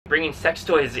bringing sex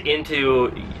toys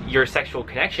into your sexual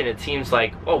connection, it seems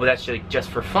like, oh, but that's just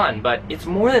for fun, but it's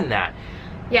more than that.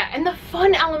 Yeah, and the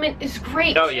fun element is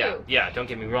great too. Yeah, don't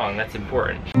get me wrong, that's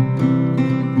important.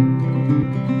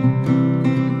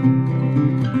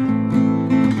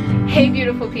 Hey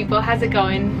beautiful people, how's it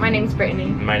going? My name's Brittany.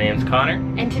 My name's Connor.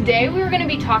 And today we're going to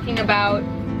be talking about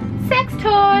sex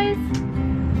toys.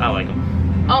 I like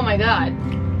them. Oh my god.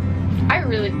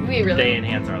 We really... They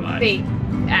enhance our lives. They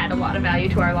add a lot of value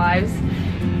to our lives.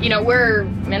 You know, we're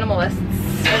minimalists.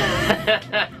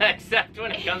 Except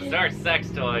when it comes to our sex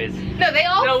toys. No, they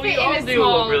all fit in a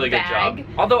small really bag. good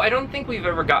job. Although I don't think we've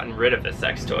ever gotten rid of a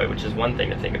sex toy, which is one thing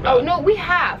to think about. Oh no, we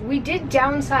have. We did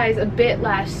downsize a bit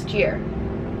last year.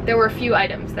 There were a few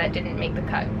items that didn't make the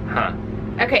cut. Huh.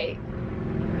 Okay,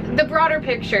 the broader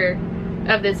picture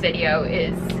of this video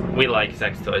is... We like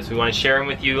sex toys. We want to share them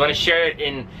with you. We want to share it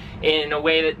in a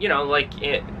way that, you know, like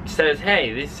it says,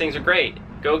 hey, these things are great.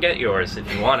 Go get yours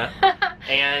if you wanna.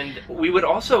 And we would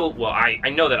also, well, I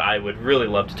know that I would really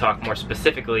love to talk more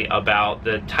specifically about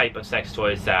the type of sex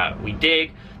toys that we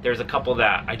dig. There's a couple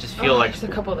that I just feel like there's a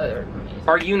couple that are amazing.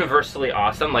 Are universally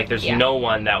awesome. Like there's no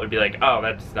one that would be like, oh,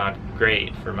 that's not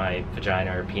great for my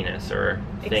vagina or penis or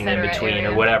thing in between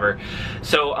or whatever.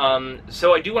 So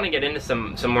so I do want to get into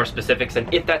some more specifics,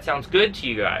 and if that sounds good to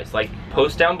you guys, like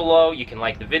post down below. You can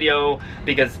like the video,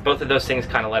 because both of those things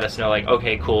kind of let us know, like,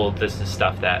 okay, cool, this is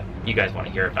stuff that you guys want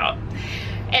to hear about.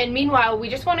 And meanwhile, we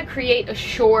just want to create a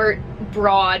short,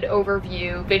 broad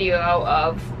overview video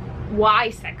of why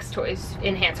sex toys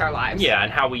enhance our lives. Yeah,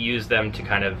 and how we use them to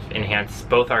kind of enhance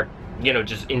both our, you know,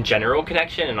 just in general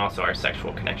connection and also our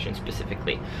sexual connection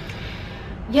specifically.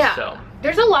 Yeah, so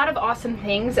there's a lot of awesome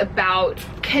things about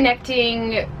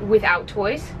connecting without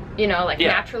toys. You know, like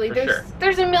naturally,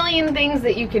 there's a million things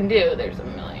that you can do. There's a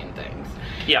million things.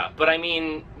 Yeah, but I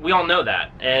mean, we all know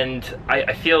that, and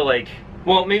I feel like,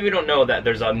 well, maybe we don't know that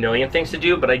there's a million things to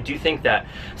do, but I do think that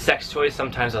sex toys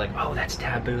sometimes are like, oh, that's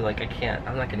taboo, like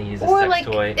I'm not gonna use a sex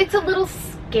toy. It's a little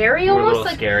scary almost. Or a little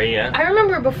like, scary, yeah. I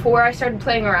remember before I started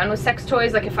playing around with sex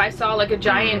toys, like if I saw like a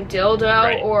giant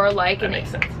dildo or like an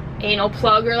anal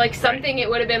plug or like something, it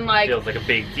would have been like... Feels like a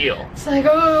big deal. It's like,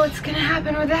 oh, what's gonna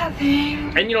happen with that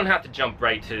thing? And you don't have to jump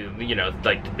right to, you know,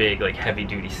 like the big, like heavy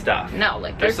duty stuff. No,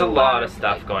 like there's a lot of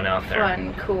stuff going out there.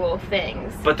 Fun, cool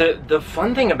things. But the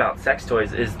fun thing about sex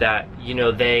toys is that, you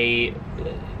know, they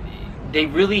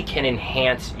really can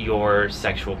enhance your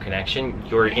sexual connection,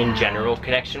 your in general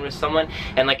connection with someone.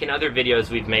 And like in other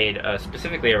videos we've made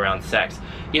specifically around sex,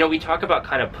 you know, we talk about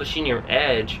kind of pushing your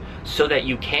edge so that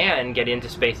you can get into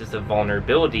spaces of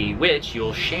vulnerability, which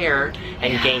you'll share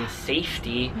and gain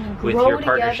safety with your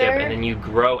partnership, and then you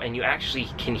grow and you actually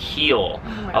can heal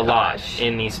a lot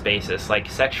in these spaces. Like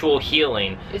sexual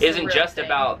healing isn't just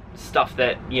about stuff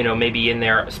that, you know, maybe in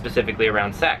there specifically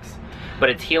around sex, but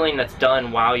it's healing that's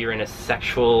done while you're in a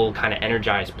sexual kind of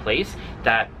energized place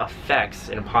that affects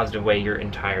in a positive way your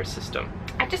entire system.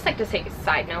 I'd just like to take a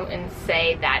side note and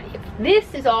say that if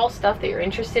this is all stuff that you're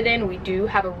interested in, we do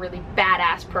have a really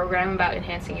badass program about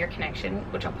enhancing your connection,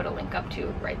 which I'll put a link up to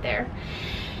right there.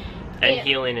 And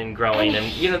healing and growing, and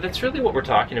you know, that's really what we're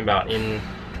talking about in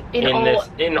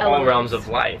all realms of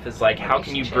life. Is like, how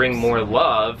can you bring more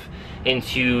love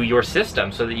into your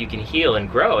system so that you can heal and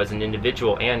grow as an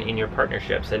individual and in your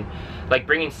partnerships. And like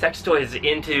bringing sex toys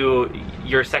into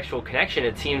your sexual connection,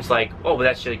 it seems like, oh, but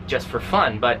that's just for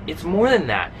fun, but it's more than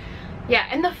that. Yeah,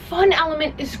 and the fun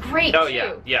element is great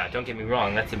too. Yeah, don't get me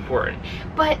wrong, that's important.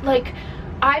 But like,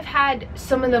 I've had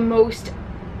some of the most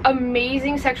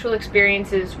amazing sexual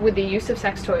experiences with the use of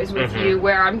sex toys with you,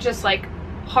 where I'm just like,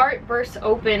 heart bursts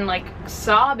open, like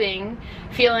sobbing,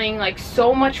 feeling like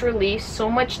so much release, so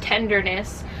much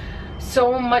tenderness,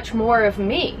 so much more of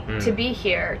me to be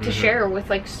here to share with,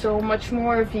 like so much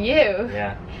more of you.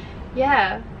 Yeah,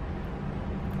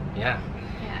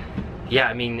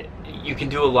 I mean, you can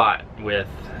do a lot with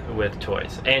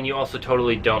toys, and you also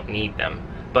totally don't need them,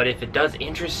 but if it does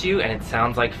interest you and it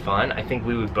sounds like fun, I think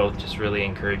we would both just really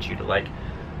encourage you to, like,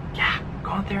 go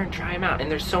out there and try them out.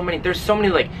 And there's so many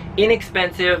like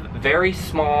inexpensive, very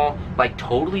small, like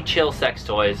totally chill sex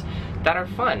toys that are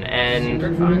fun, and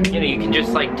super fun. You know, you can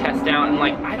just like test out, and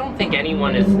like I don't think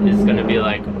anyone is gonna be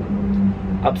like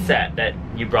upset that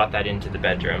you brought that into the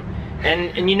bedroom.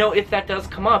 And you know, if that does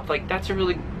come up, like that's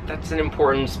an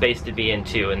important space to be in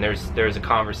too, and there's a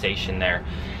conversation there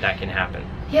that can happen.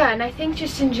 Yeah, and I think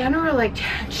just in general, like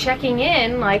checking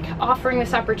in, like offering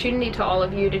this opportunity to all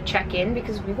of you to check in,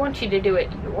 because we want you to do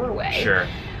it your way. Sure.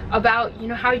 About, you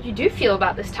know, how you do feel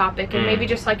about this topic, and maybe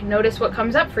just like notice what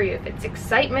comes up for you. If it's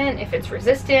excitement, if it's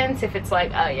resistance, if it's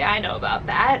like, oh yeah, I know about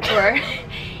that, or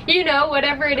you know,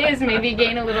 whatever it is, maybe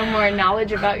gain a little more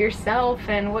knowledge about yourself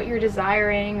and what you're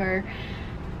desiring, or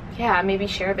yeah, maybe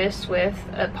share this with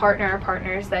a partner or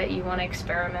partners that you want to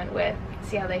experiment with,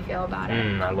 see how they feel about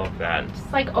it. I love that.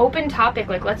 It's like open topic,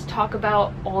 like let's talk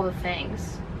about all the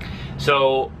things.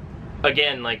 So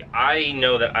again, like I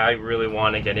know that I really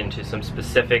want to get into some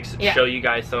specifics, show you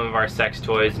guys some of our sex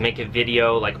toys, make a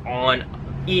video like on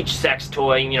each sex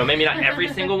toy, you know, maybe not every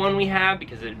single one we have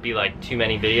because it'd be like too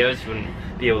many videos, you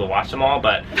wouldn't be able to watch them all,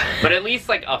 but at least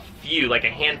like a few, like a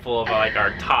handful of like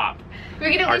our top.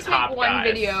 We could at least make one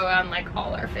video on like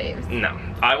all our faves. No,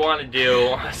 I want to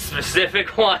do a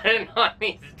specific one on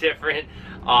these different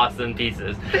awesome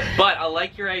pieces, but I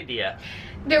like your idea.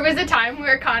 There was a time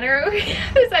where Conor,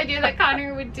 this idea that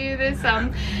Conor would do this,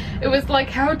 it was like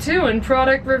how-to and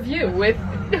product review with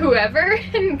whoever,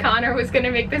 and Conor was gonna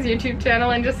make this YouTube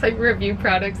channel and just like review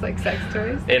products like sex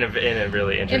toys. In a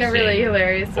really interesting, in a really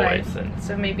hilarious way. And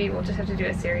so maybe we'll just have to do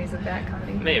a series of that,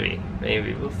 Connie. Maybe,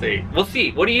 we'll see. We'll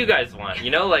see. What do you guys want?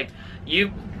 You know, like,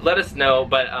 you let us know,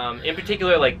 but in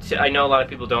particular, like, I know a lot of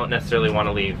people don't necessarily want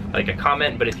to leave like a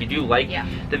comment, but if you do like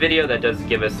the video, that does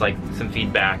give us like some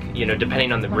feedback, you know,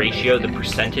 depending on the ratio, the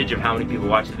percentage of how many people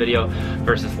watch the video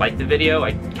versus like the video.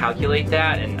 I calculate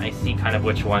that and I see kind of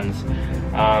which ones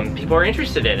people are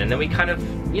interested in, and then we kind of,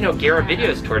 you know, gear our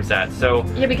videos towards that. So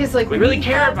yeah, because like we really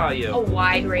care about you. A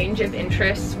wide range of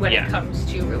interests when it comes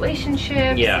to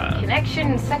relationships, and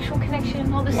connection, sexual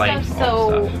connection, all this stuff.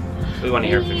 So we want to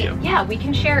hear from you. Yeah, we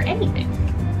can share anything.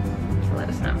 So let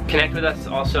us know. Connect with us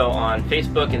also on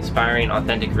Facebook. Inspiring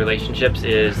Authentic Relationships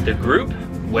is the group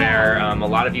where a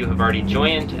lot of you have already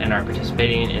joined and are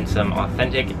participating in some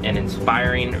authentic and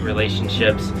inspiring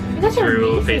relationships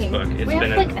through Facebook. We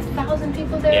have like 1,000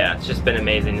 people there. Yeah, it's just been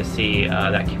amazing to see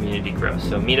that community grow.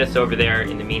 So meet us over there.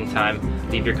 In the meantime,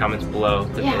 leave your comments below,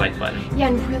 click the like button. Yeah,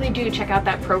 and really do check out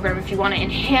that program if you want to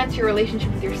enhance your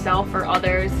relationship with yourself or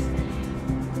others.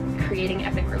 Creating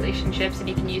epic relationships, and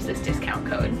you can use this discount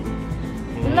code.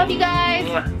 Love you guys.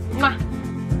 Mwah.